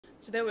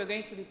Today we're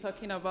going to be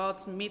talking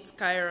about Meet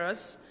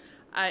Kairos.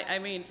 I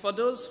mean, for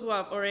those who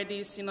have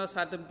already seen us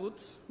at the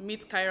booth,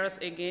 Meet Kairos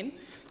again,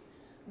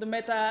 the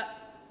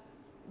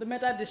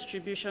meta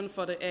distribution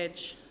for the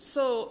edge.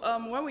 So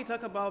when we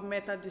talk about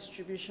meta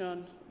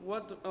distribution,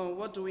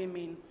 what do we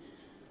mean?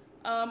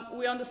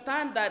 We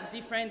understand that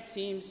different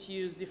teams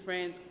use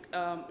different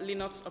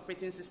Linux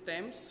operating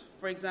systems.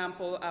 For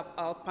example,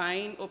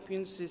 Alpine,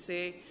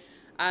 OpenSUSE,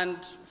 and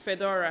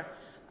Fedora.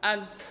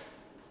 And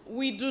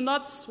we do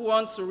not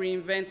want to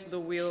reinvent the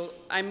wheel.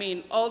 I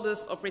mean, all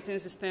those operating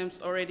systems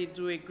already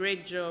do a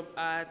great job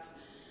at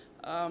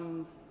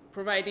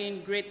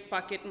providing great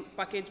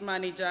package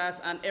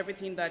managers and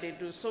everything that they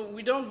do. So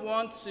we don't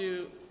want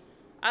to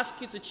ask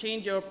you to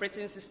change your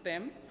operating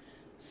system.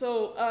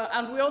 So,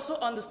 and we also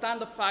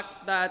understand the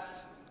fact that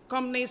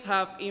companies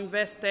have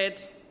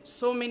invested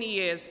so many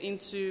years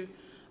into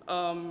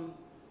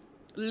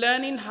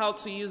learning how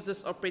to use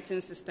these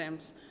operating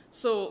systems.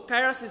 So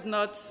Kairos is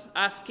not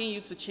asking you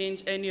to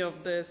change any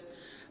of this.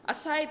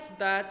 Aside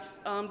that,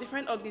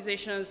 different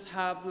organizations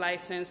have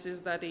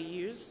licenses that they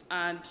use,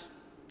 and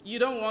you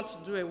don't want to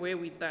do away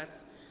with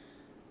that.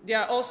 There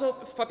are also,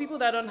 for people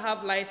that don't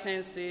have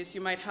licenses,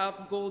 you might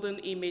have golden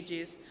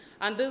images.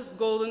 And these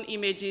golden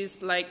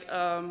images, like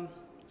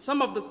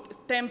some of the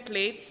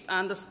templates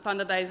and the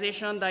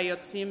standardization that your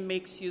team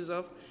makes use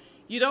of,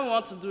 you don't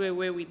want to do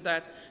away with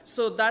that.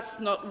 So that's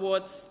not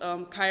what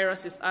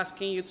Kairos is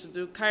asking you to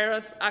do.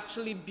 Kairos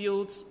actually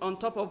builds on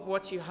top of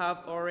what you have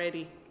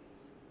already.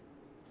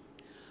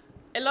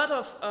 A lot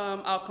of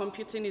our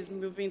computing is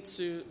moving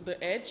to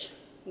the edge,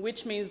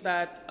 which means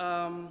that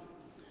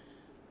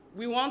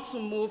we want to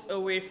move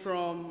away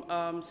from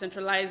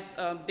centralized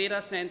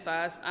data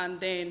centers and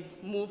then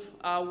move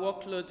our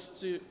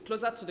workloads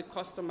closer to the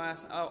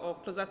customers or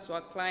closer to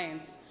our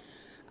clients.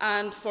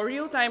 And for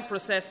real-time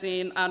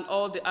processing and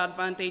all the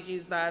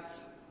advantages that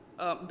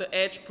the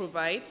edge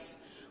provides,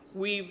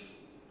 we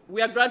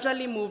are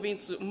gradually moving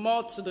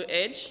more to the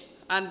edge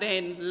and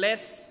then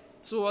less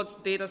towards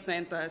data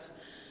centers.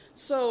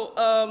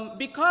 So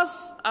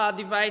because our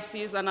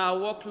devices and our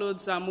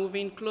workloads are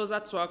moving closer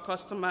to our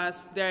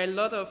customers, there are a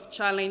lot of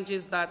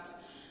challenges that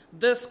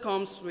this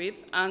comes with,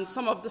 and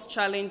some of these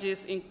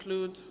challenges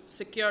include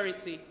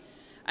security.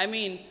 I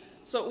mean,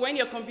 so when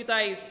your computer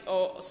is,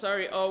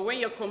 or when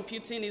your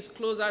computing is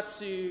closer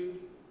to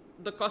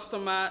the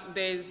customer,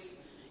 there's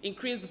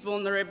increased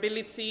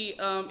vulnerability.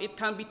 It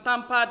can be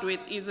tampered with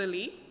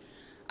easily.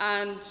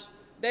 And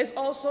there's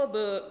also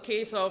the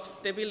case of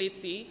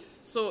stability.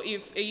 So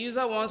if a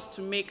user wants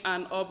to make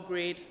an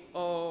upgrade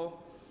or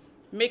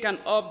make an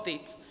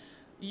update,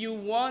 you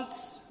want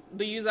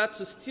the user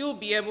to still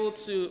be able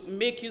to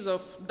make use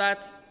of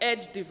that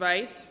edge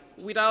device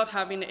without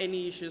having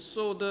any issues.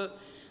 So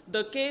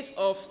the case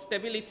of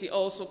stability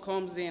also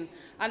comes in.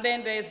 And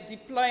then there's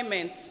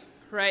deployment,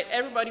 right?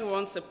 Everybody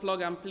wants a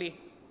plug and play.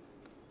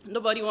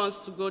 Nobody wants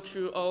to go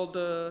through all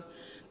the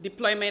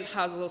deployment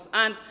hassles.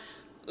 And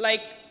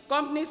like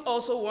companies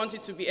also want you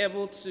to be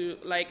able to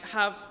like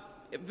have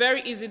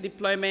very easy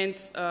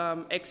deployment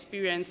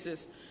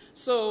experiences.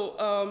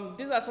 So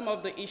these are some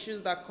of the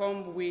issues that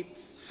come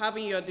with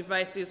having your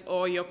devices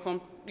or your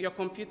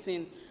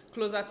computing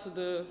closer to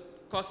the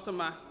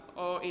customer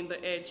or in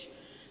the edge.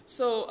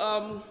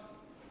 So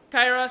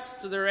Kairos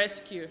to the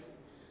rescue.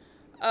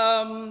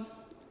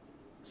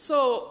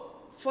 So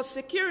for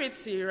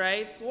security,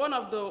 right, one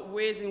of the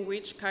ways in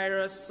which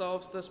Kairos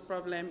solves this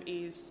problem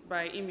is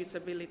by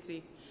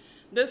immutability.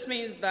 This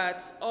means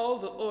that all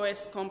the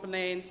OS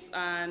components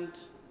and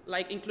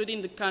like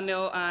including the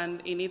kernel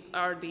and init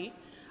RD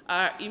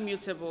are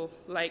immutable.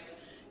 Like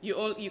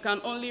you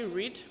can only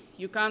read,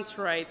 you can't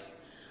write.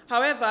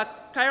 However,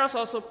 Kairos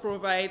also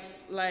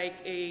provides like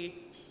a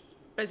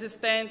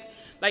persistent,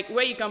 like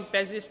where you can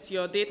persist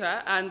your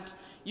data, and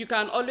you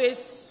can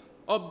always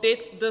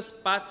update this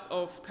part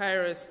of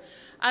Kairos.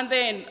 And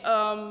then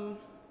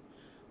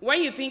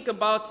when you think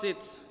about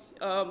it,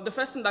 the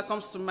first thing that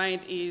comes to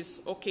mind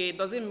is, okay,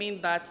 does it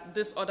mean that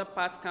this other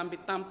part can be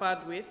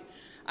tampered with?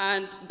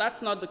 And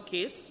that's not the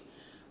case.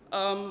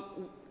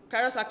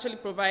 Kairos actually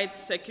provides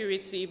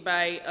security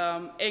by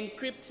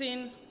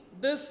encrypting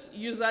this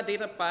user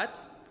data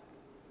part,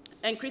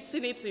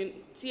 encrypting it in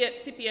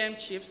TPM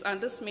chips, and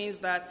this means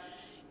that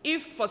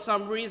if for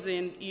some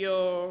reason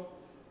your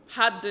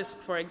hard disk,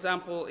 for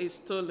example, is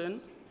stolen,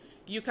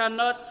 you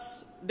cannot,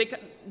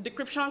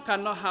 decryption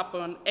cannot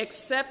happen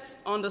except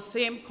on the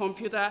same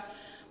computer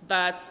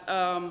that,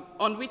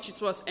 on which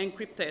it was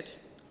encrypted.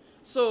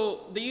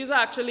 So the user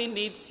actually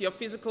needs your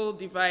physical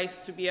device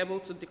to be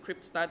able to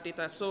decrypt that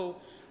data. So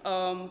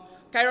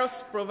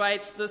Kairos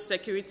provides this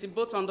security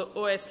both on the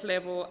OS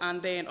level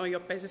and then on your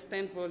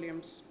persistent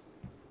volumes.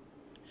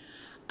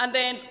 And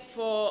then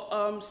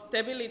for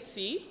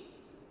stability,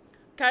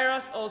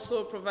 Kairos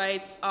also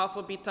provides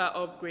alpha beta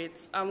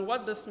upgrades. And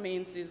what this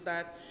means is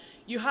that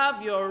you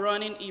have your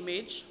running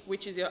image,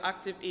 which is your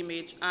active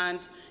image,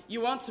 and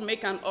you want to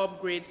make an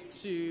upgrade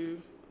to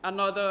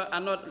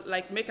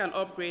like make an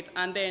upgrade.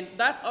 And then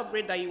that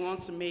upgrade that you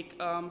want to make,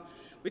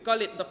 we call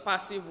it the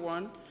passive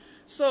one.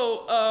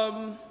 So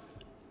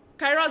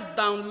Kairos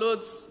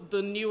downloads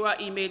the newer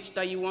image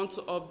that you want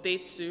to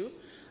update to,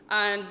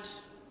 and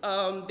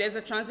there's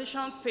a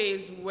transition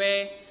phase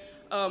where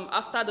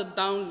after the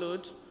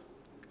download,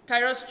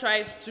 Kairos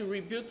tries to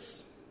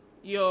reboot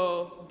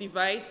your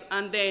device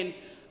and then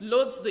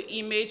loads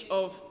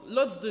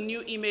the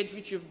new image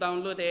which you've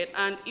downloaded,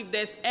 and if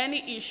there's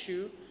any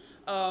issue,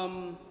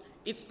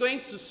 it's going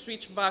to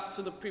switch back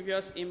to the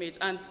previous image,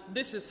 and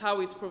this is how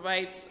it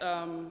provides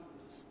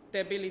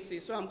stability.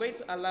 So I'm going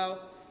to allow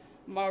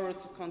Mauro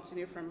to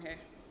continue from here.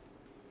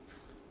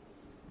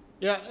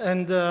 Yeah,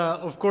 and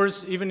of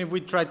course, even if we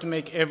try to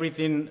make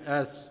everything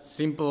as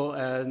simple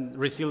and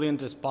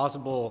resilient as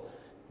possible,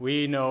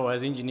 we know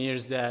as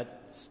engineers that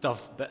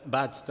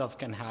bad stuff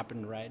can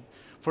happen, right?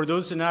 For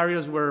those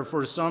scenarios where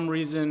for some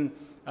reason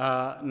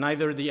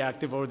neither the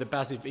active or the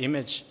passive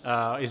image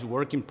is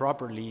working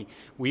properly,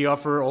 we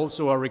offer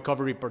also a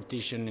recovery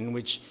partition in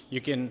which you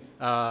can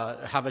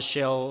have a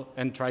shell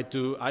and try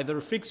to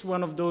either fix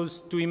one of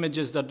those two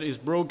images that is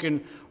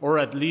broken or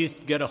at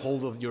least get a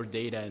hold of your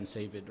data and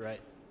save it,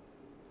 right?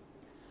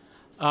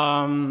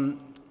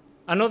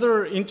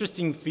 Another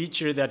interesting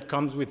feature that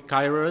comes with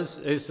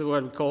Kairos is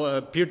what we call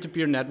a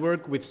peer-to-peer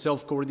network with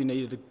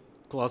self-coordinated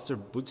cluster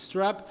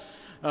bootstrap.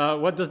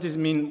 What does this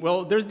mean?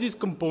 Well, there's this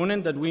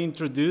component that we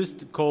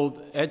introduced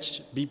called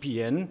Edge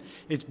VPN.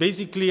 It's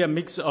basically a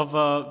mix of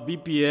a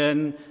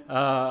VPN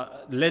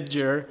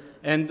ledger,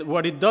 and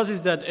what it does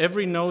is that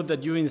every node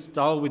that you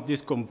install with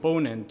this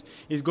component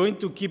is going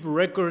to keep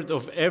record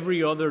of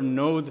every other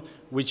node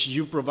which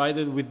you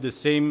provided with the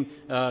same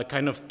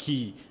kind of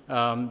key.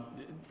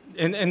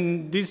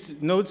 And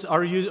these nodes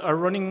are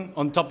running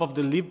on top of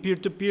the live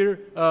peer-to-peer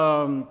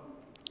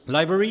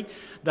library.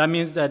 That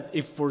means that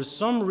if for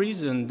some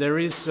reason there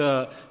is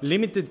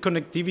limited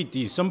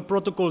connectivity, some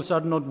protocols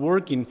are not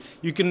working,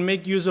 you can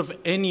make use of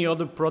any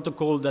other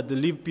protocol that the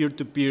live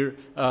peer-to-peer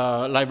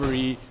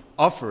library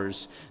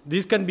offers.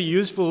 This can be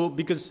useful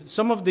because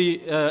some of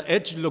the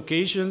edge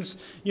locations,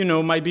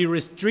 might be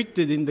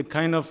restricted in the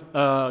kind of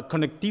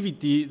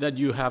connectivity that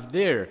you have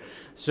there.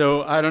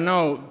 So I don't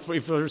know,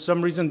 if for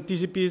some reason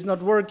TCP is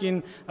not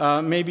working,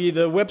 maybe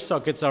the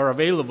WebSockets are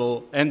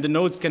available and the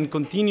nodes can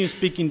continue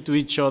speaking to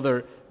each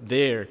other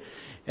there.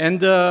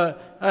 And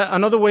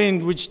another way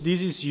in which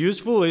this is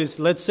useful is,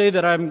 let's say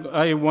that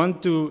I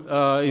want to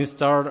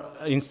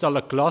install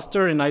a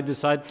cluster and I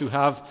decide to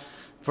have,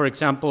 for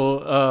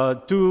example,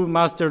 2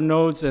 master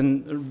nodes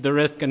and the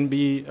rest can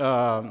be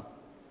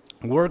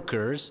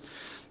workers.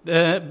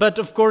 But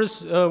of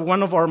course,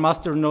 one of our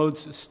master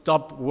nodes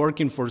stopped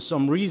working for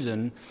some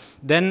reason.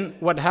 Then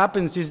what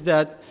happens is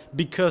that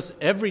because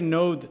every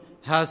node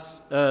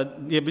has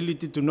the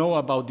ability to know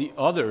about the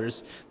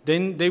others,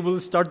 then they will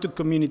start to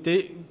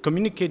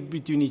communicate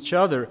between each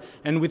other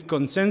and with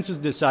consensus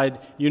decide,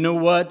 you know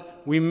what,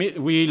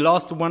 we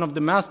lost one of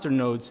the master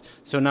nodes,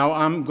 so now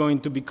I'm going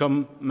to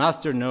become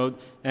master node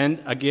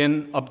and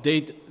again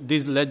update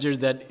this ledger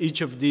that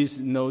each of these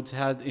nodes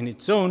had in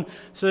its own,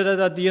 so that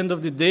at the end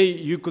of the day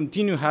you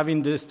continue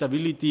having the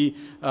stability.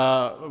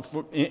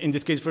 In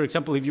this case, for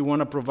example, if you want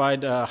to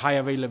provide high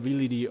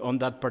availability on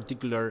that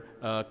particular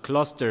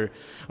cluster.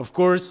 Of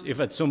course, if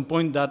at some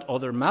point that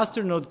other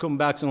master node comes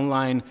back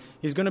online,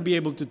 he's going to be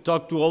able to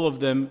talk to all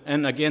of them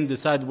and again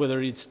decide whether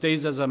it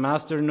stays as a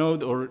master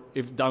node or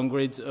if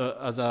downgrades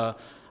as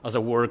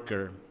a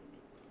worker.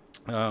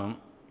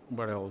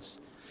 What else?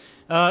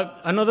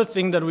 Another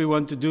thing that we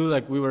want to do,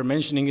 like we were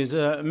mentioning, is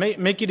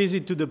make it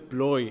easy to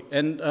deploy.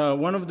 And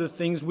one of the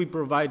things we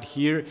provide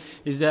here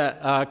is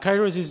that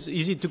Kairos is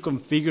easy to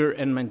configure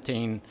and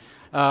maintain.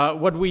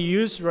 What we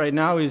use right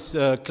now is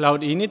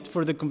Cloud Init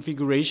for the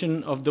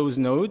configuration of those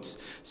nodes.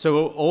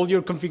 So all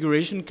your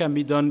configuration can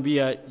be done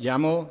via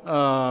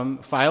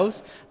YAML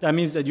files. That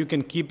means that you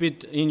can keep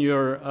it in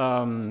your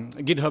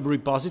GitHub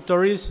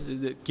repositories,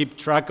 keep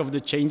track of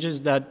the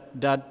changes that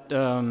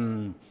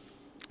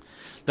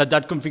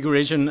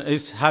configuration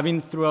is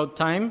having throughout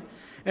time.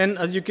 And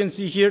as you can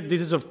see here,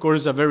 this is of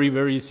course a very,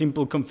 very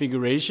simple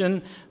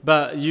configuration,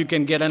 but you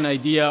can get an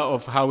idea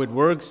of how it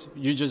works.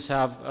 You just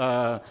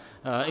have,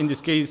 in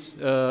this case,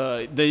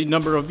 the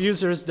number of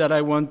users that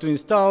I want to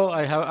install.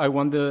 I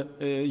want the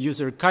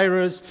user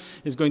Kairos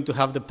is going to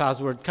have the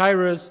password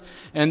Kairos.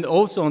 And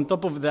also on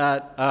top of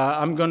that,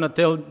 I'm going to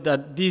tell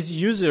that this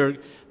user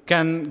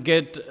can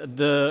get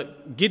the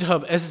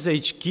GitHub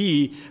SSH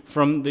key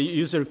from the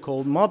user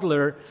called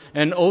modeler,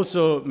 and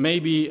also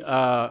maybe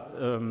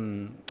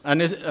an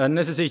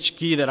SSH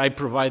key that I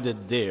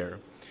provided there.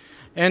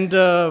 And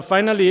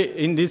finally,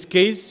 in this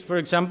case, for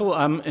example,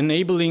 I'm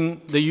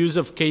enabling the use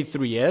of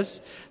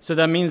K3s. So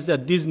that means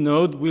that this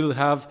node will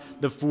have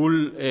the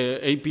full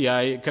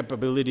API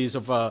capabilities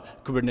of a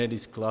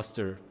Kubernetes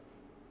cluster.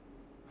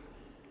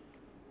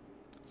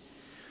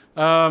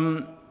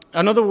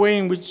 Another way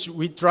in which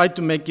we try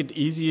to make it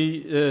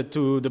easy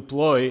to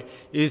deploy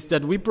is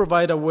that we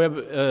provide a web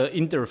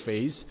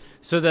interface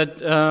so that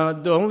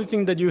the only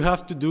thing that you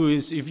have to do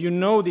is, if you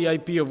know the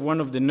IP of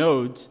one of the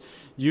nodes,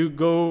 you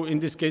go, in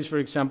this case, for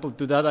example,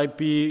 to that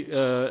IP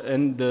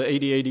and the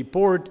 8080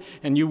 port,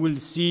 and you will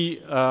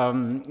see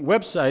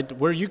website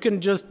where you can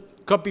just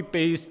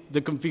copy-paste the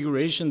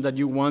configuration that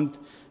you want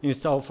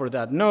installed for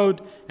that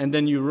node, and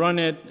then you run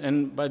it,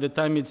 and by the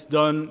time it's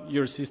done,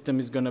 your system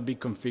is going to be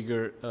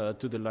configured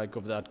to the like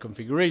of that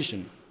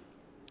configuration.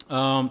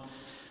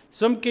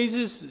 Some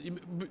cases,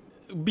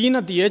 being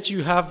at the edge,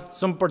 you have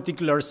some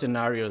particular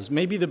scenarios.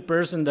 Maybe the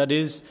person that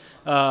is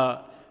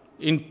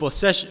in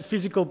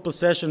physical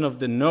possession of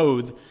the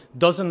node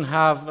doesn't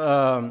have,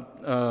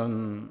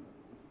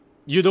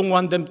 you don't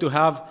want them to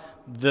have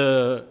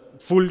the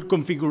full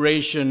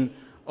configuration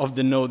of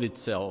the node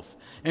itself.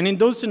 And in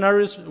those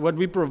scenarios, what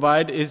we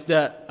provide is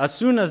that as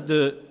soon as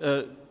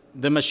the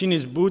machine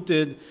is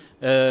booted,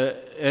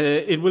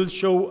 it will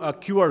show a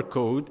QR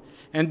code,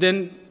 and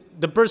then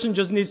the person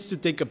just needs to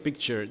take a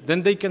picture.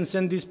 Then they can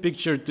send this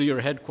picture to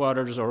your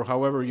headquarters or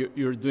however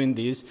you're doing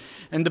this,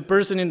 and the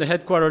person in the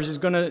headquarters is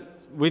going to,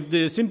 with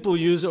the simple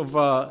use of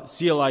a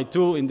CLI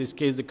tool, in this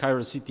case the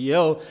Kairos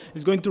CTL,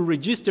 is going to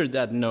register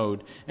that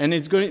node. And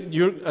it's going,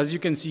 as you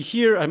can see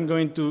here, I'm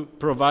going to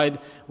provide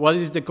what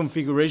is the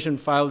configuration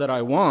file that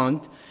I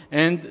want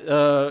and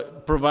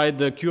provide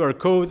the QR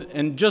code.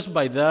 And just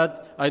by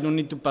that, I don't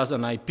need to pass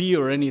an IP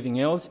or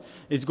anything else.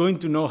 It's going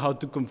to know how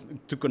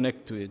to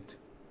connect to it.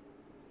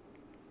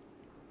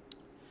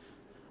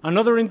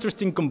 Another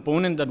interesting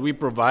component that we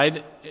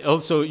provide,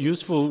 also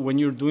useful when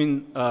you're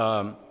doing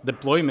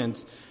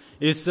deployments,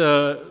 is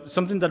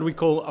something that we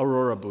call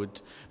Aurora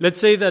Boot. Let's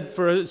say that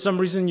for some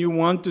reason you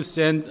want to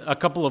send a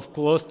couple of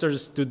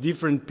clusters to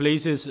different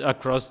places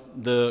across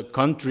the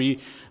country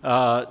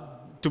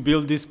to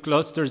build these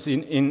clusters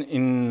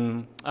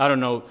in I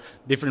don't know,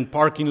 different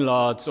parking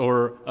lots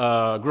or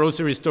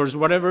grocery stores,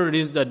 whatever it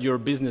is that your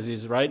business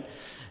is, right?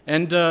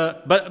 And,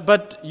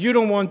 but you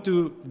don't want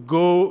to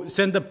go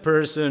send a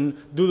person,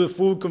 do the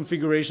full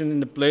configuration in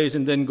the place,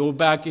 and then go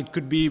back. It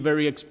could be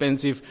very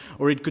expensive,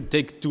 or it could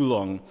take too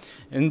long.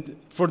 And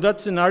for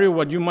that scenario,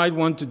 what you might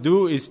want to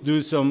do is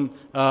do some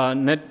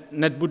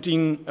net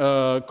booting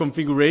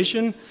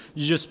configuration.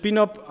 You just spin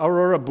up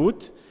Aurora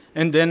Boot,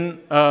 and then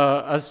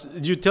as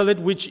you tell it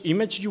which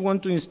image you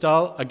want to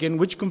install, again,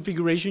 which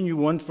configuration you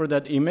want for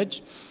that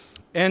image,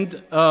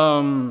 and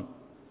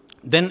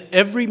then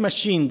every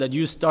machine that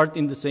you start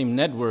in the same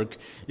network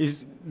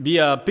is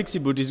via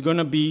PixieBoot is going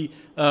to be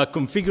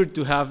configured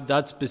to have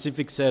that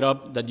specific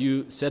setup that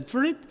you set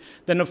for it.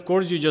 Then, of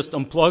course, you just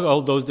unplug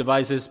all those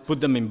devices,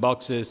 put them in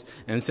boxes,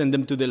 and send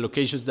them to the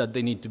locations that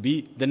they need to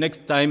be. The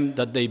next time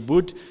that they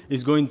boot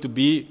is going to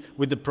be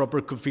with the proper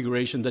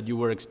configuration that you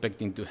were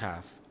expecting to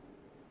have.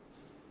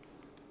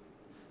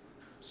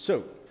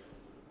 So,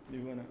 do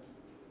you want to?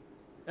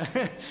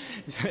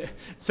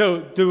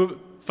 So, to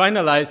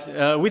finalize,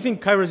 we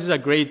think Kairos is a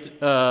great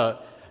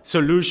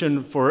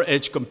solution for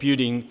edge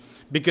computing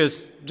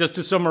because, just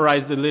to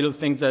summarize the little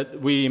things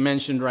that we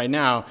mentioned right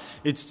now,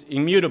 it's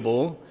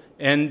immutable,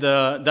 and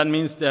that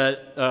means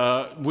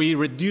that we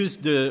reduce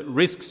the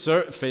risk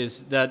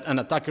surface that an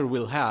attacker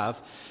will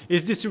have.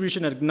 It's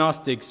distribution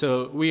agnostic,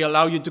 so we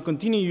allow you to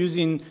continue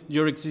using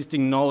your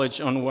existing knowledge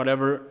on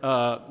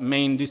whatever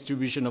main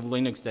distribution of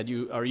Linux that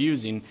you are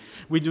using.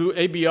 We do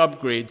AB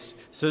upgrades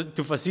so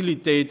to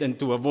facilitate and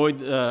to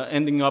avoid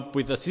ending up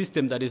with a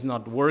system that is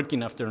not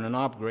working after an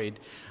upgrade.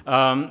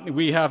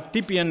 We have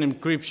TPM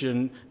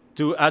encryption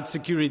to add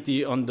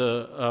security on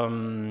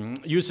the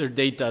user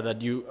data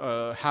that you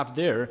have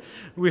there.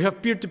 We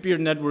have peer-to-peer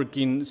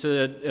networking so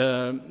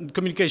that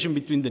communication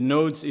between the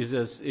nodes is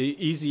as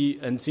easy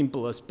and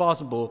simple as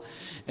possible,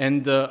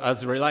 and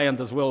as reliant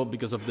as well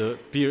because of the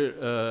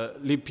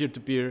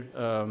peer-to-peer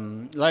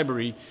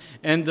library.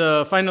 And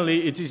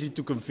finally, it's easy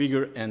to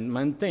configure and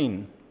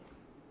maintain.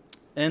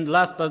 And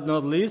last but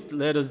not least,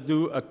 let us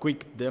do a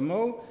quick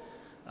demo.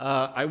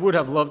 I would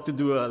have loved to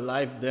do a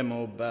live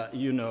demo, but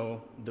you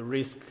know the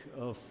risk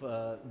of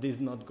this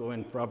not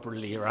going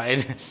properly,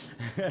 right?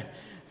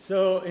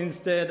 So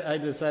instead, I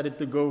decided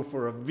to go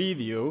for a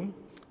video.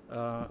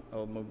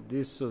 I'll move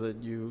this so that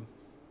you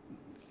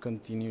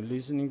continue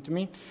listening to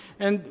me.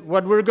 And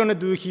what we're going to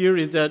do here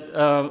is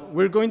that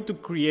we're going to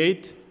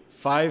create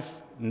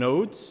 5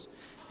 nodes.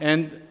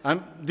 And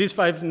these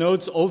 5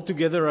 nodes all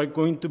together are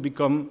going to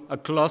become a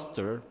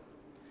cluster,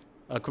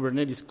 a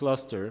Kubernetes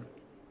cluster.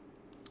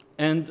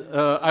 And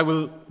I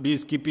will be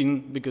skipping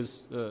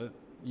because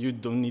you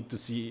don't need to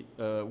see,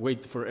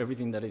 wait for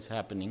everything that is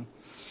happening.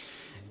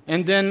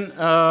 And then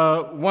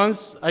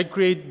once I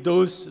create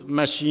those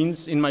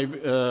machines in my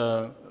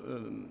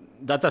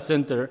data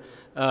center,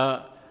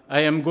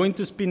 I am going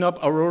to spin up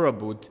Aurora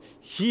Boot.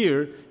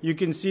 Here, you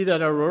can see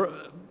that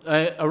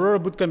Aurora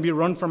Boot can be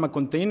run from a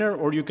container,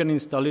 or you can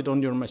install it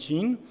on your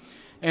machine.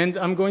 And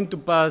I'm going to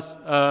pass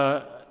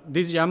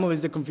this YAML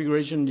is the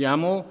configuration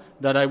YAML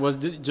that I was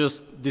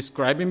just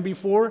describing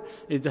before.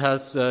 It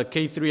has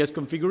K3 as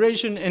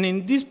configuration. And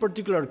in this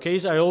particular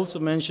case, I also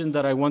mentioned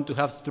that I want to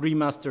have 3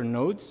 master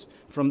nodes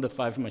from the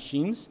 5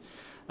 machines.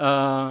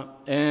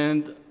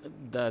 And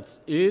that's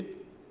it.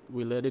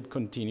 We let it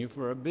continue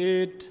for a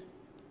bit.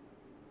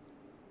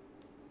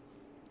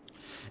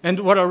 And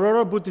what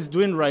Aurora Boot is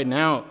doing right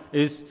now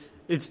is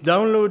it's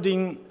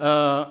downloading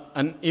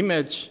an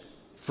image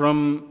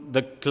from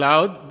the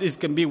cloud. This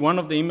can be one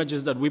of the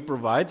images that we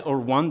provide or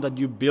one that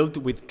you built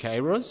with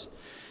Kairos.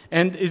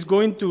 And is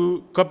going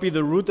to copy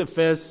the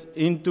rootfs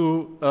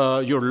into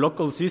your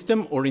local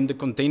system or in the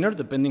container,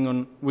 depending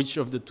on which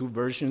of the two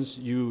versions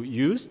you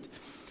used.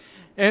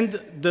 And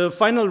the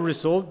final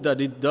result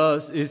that it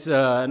does is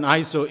an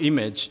ISO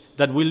image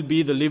that will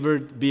be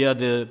delivered via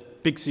the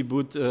Pixie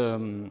Boot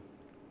via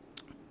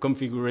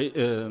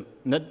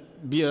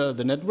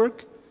the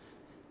network.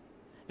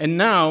 And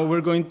now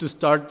we're going to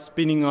start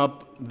spinning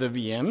up the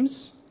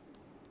VMs.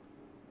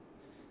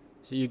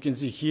 So you can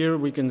see here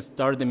we can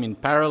start them in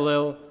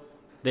parallel.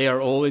 They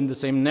are all in the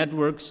same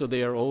network, so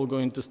they are all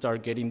going to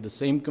start getting the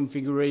same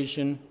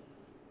configuration.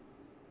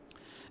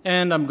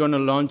 And I'm going to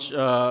launch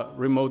a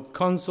remote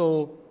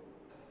console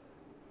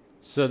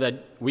so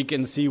that we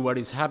can see what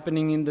is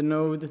happening in the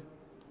node.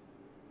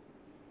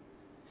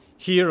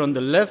 Here on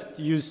the left,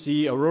 you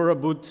see Aurora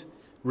Boot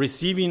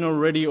receiving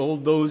already all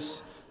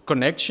those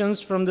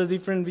connections from the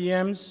different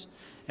VMs.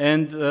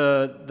 And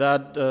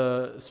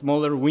that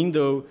smaller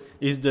window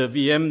is the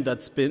VM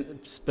that's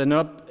spun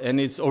up,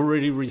 and it's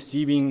already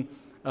receiving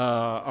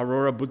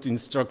Aurora Boot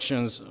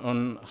instructions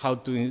on how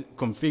to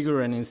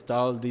configure and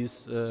install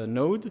this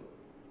node.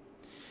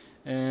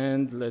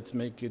 And let's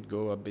make it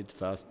go a bit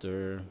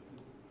faster.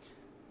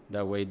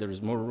 That way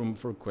there's more room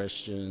for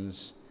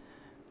questions.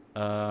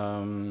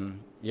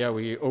 Yeah,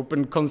 we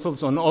open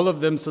consoles on all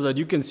of them so that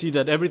you can see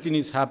that everything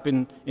is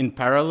happening in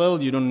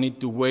parallel. You don't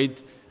need to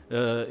wait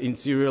in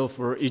serial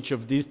for each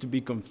of these to be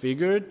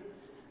configured.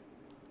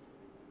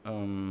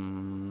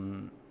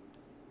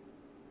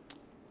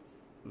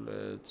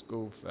 Let's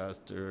go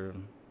faster.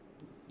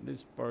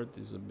 This part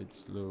is a bit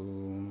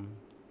slow.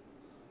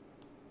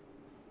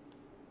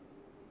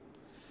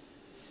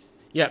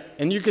 Yeah,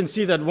 and you can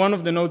see that one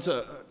of the nodes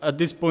at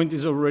this point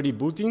is already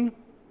booting.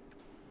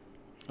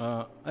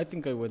 I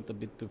think I went a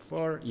bit too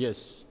far.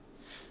 Yes.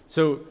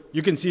 So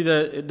you can see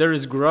that there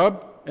is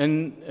grub,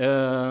 and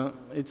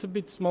it's a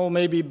bit small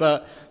maybe,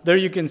 but there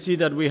you can see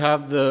that we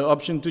have the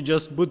option to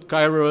just boot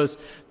Kairos,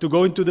 to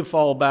go into the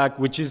fallback,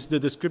 which is the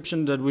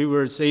description that we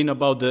were saying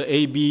about the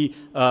AB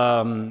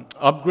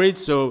upgrade.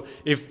 So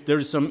if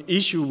there's some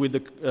issue with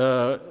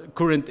the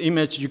current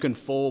image, you can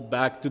fall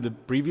back to the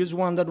previous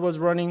one that was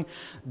running.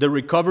 The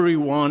recovery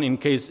one, in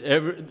case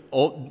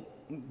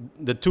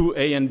the two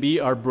A and B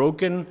are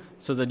broken,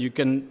 so that you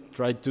can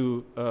try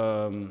to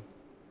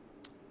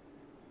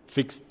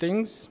fix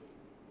things.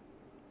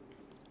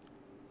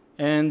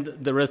 And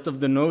the rest of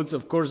the nodes,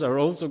 of course, are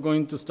also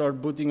going to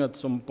start booting at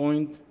some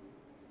point.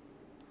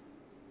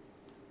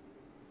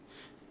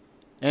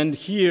 And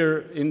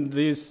here in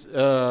this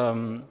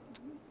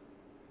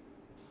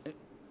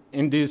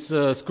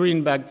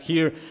screen back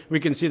here, we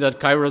can see that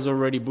Kairos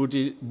already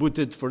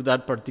booted for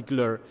that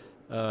particular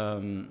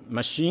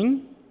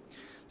machine.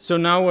 So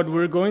now what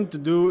we're going to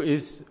do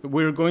is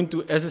we're going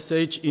to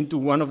SSH into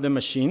one of the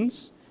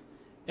machines,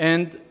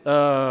 and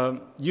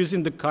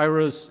using the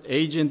Kairos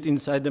agent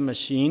inside the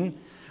machine,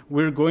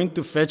 we're going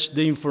to fetch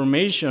the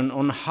information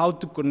on how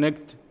to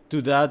connect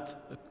to that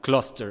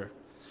cluster.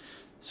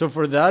 So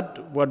for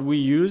that, what we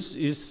use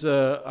is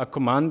a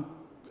command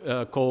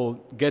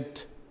called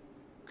get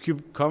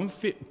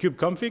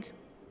kubeconfig.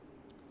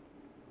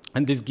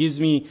 And this gives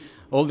me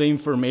all the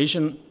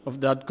information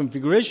of that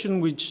configuration,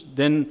 which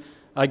then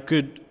I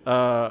could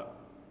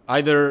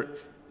either,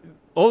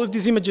 all of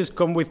these images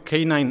come with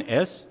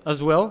K9S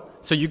as well,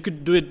 so you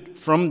could do it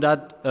from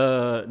that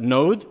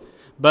node,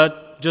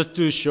 but just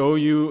to show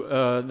you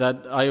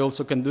that I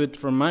also can do it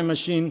from my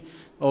machine,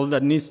 all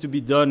that needs to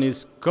be done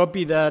is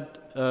copy that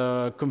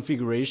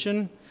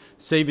configuration,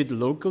 save it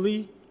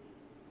locally,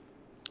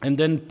 and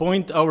then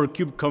point our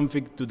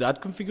kubeconfig to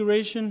that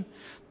configuration.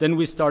 Then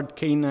we start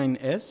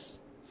K9S.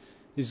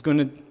 It's going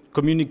to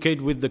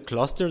communicate with the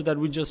cluster that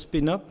we just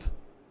spin up.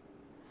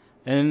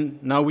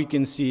 And now we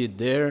can see it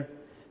there.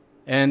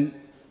 And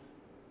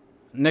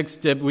next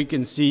step, we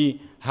can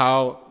see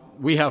how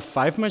we have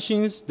 5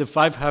 machines. The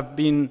 5 have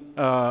been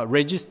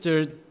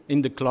registered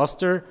in the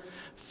cluster.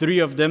 3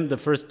 of them, the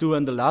first 2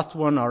 and the last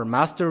one, are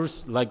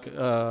masters, like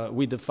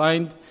we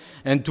defined,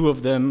 and 2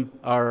 of them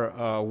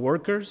are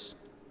workers.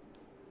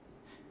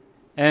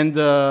 And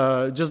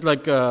just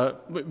like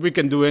we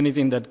can do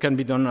anything that can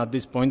be done at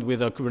this point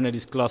with a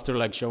Kubernetes cluster,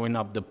 like showing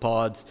up the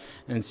pods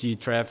and see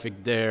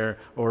traffic there,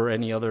 or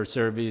any other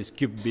service,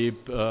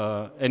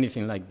 kubebip,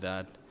 anything like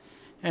that.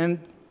 And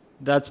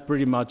that's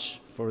pretty much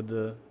for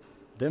the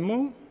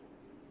demo.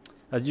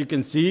 As you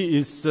can see,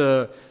 it's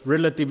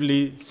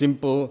relatively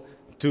simple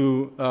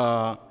to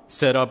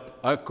set up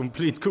a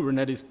complete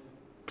Kubernetes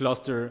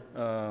cluster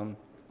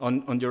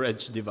on your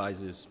edge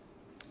devices.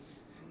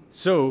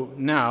 So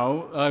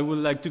now I would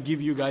like to give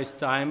you guys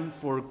time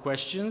for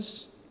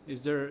questions. Is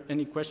there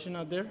any question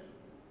out there?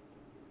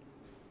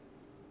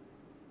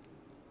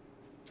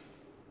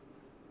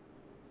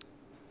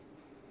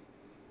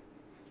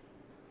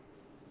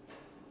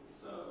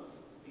 So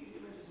these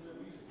images are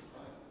reusable,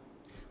 right?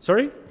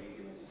 Sorry? These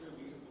images are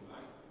reusable.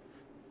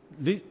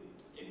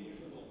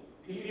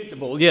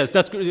 immutable. Yes,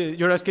 that's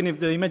you're asking if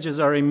the images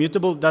are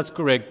immutable. That's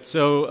correct.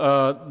 So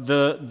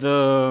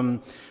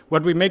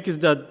what we make is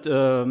that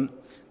the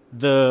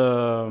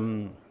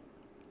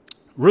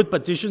root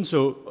partition,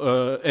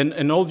 so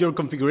and all your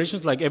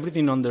configurations, like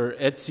everything under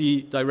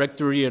etc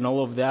directory and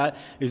all of that,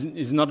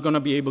 is not going to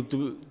be able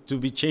to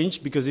be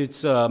changed because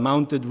it's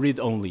mounted read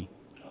only.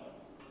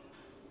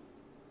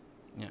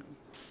 Yeah,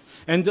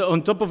 and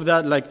on top of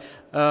that, like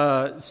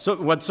so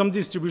what some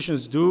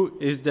distributions do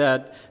is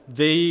that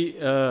they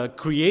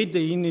create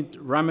the init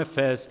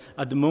ramfs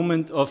at the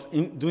moment of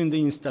doing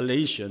the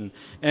installation,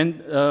 and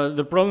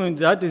the problem with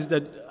that is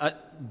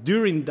that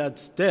during that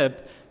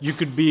step you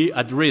could be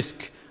at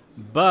risk.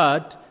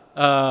 But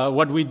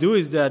what we do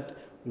is that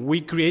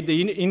we create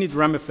the init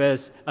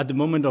ramfs at the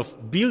moment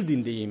of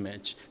building the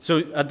image. So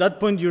at that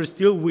point, you're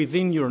still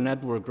within your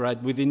network,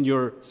 right? Within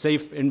your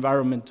safe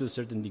environment to a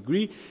certain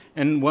degree.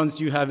 And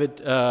once you have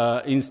it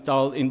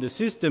installed in the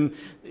system,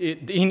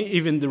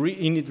 even the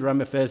init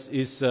ramfs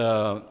is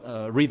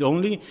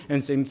read-only,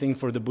 and same thing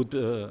for the boot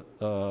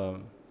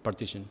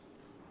partition.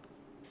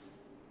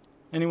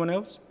 Anyone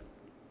else?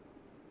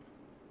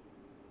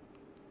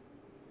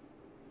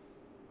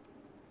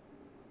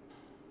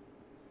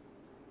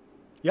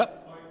 Yep.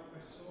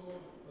 I saw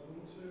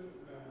Ubuntu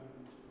and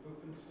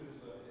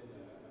OpenSUSE in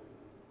there, and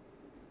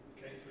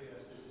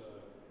K3S is a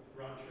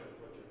Rancher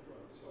project,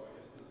 right? So I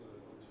guess there's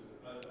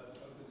a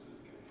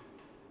OpenSUSE connection.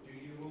 Do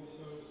you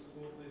also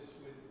support this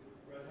with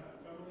Red Hat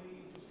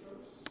family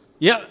distros?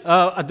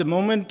 Yeah, at the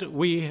moment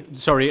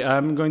sorry,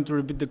 I'm going to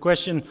repeat the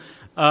question.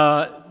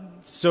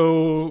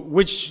 So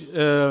which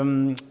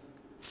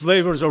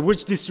flavors or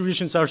which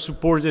distributions are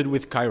supported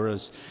with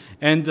Kairos?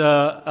 And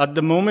at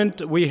the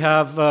moment, we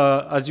have,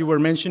 as you were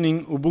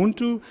mentioning,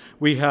 Ubuntu.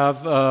 We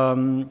have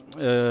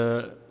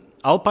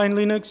Alpine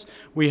Linux.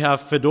 We have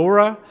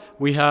Fedora.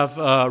 We have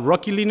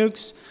Rocky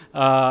Linux.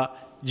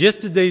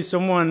 Yesterday,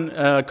 someone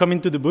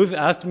coming to the booth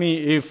asked me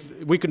if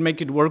we could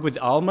make it work with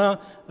Alma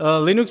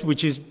Linux,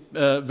 which is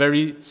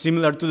very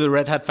similar to the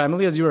Red Hat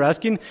family, as you were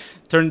asking.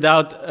 Turned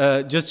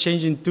out just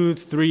changing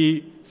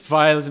 2-3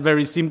 files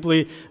very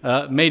simply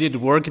made it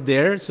work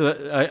there. So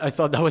I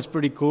thought that was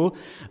pretty cool.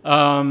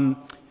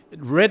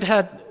 Red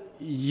Hat,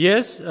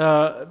 yes,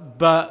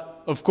 but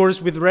of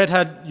course with Red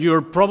Hat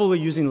you're probably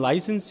using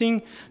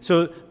licensing.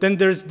 So then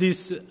there's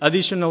this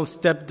additional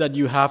step that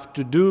you have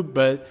to do,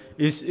 but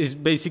is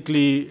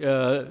basically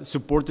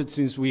supported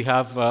since we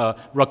have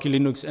Rocky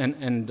Linux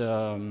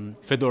and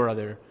Fedora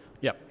there.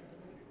 Yeah.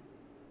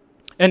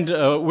 And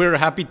we're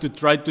happy to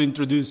try to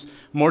introduce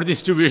more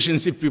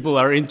distributions if people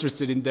are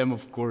interested in them,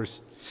 of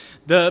course.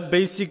 The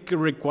basic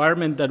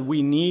requirement that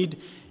we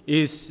need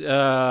is,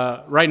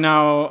 right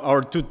now,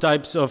 our two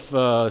types of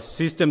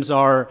systems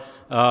are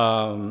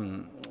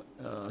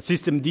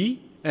systemd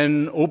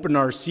and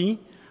OpenRC,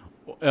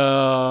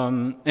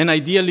 and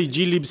ideally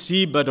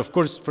glibc, but of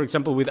course, for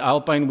example, with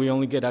Alpine, we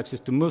only get access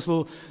to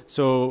Musl,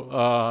 so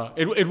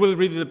it will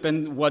really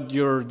depend what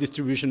your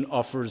distribution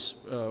offers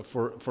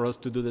for us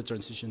to do the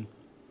transition.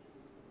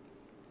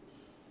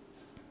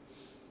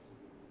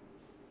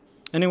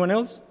 Anyone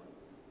else?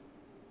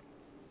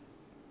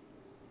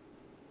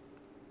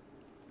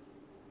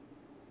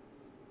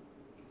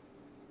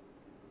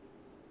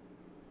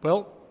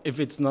 Well, if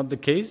it's not the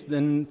case,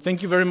 then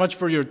thank you very much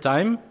for your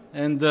time.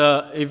 And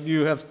if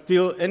you have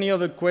still any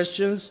other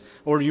questions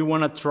or you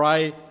want to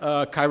try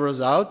Kairos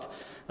out,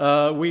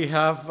 we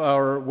have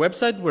our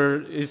website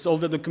where is all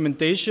the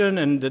documentation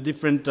and the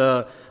different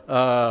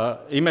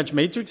image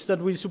matrix that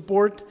we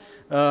support.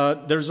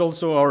 There's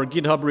also our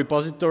GitHub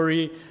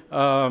repository.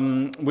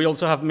 We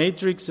also have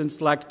Matrix and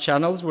Slack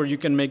channels where you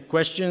can make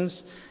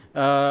questions.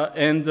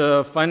 And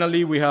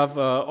finally, we have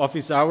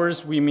office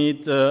hours. We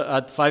meet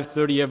at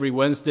 5:30 every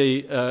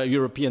Wednesday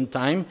European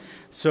time.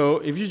 So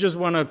if you just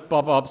want to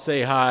pop up,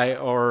 say hi,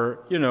 or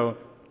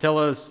tell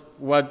us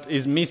what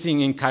is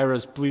missing in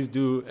Kairos, please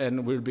do,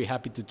 and we'll be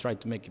happy to try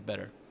to make it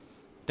better.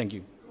 Thank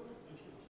you.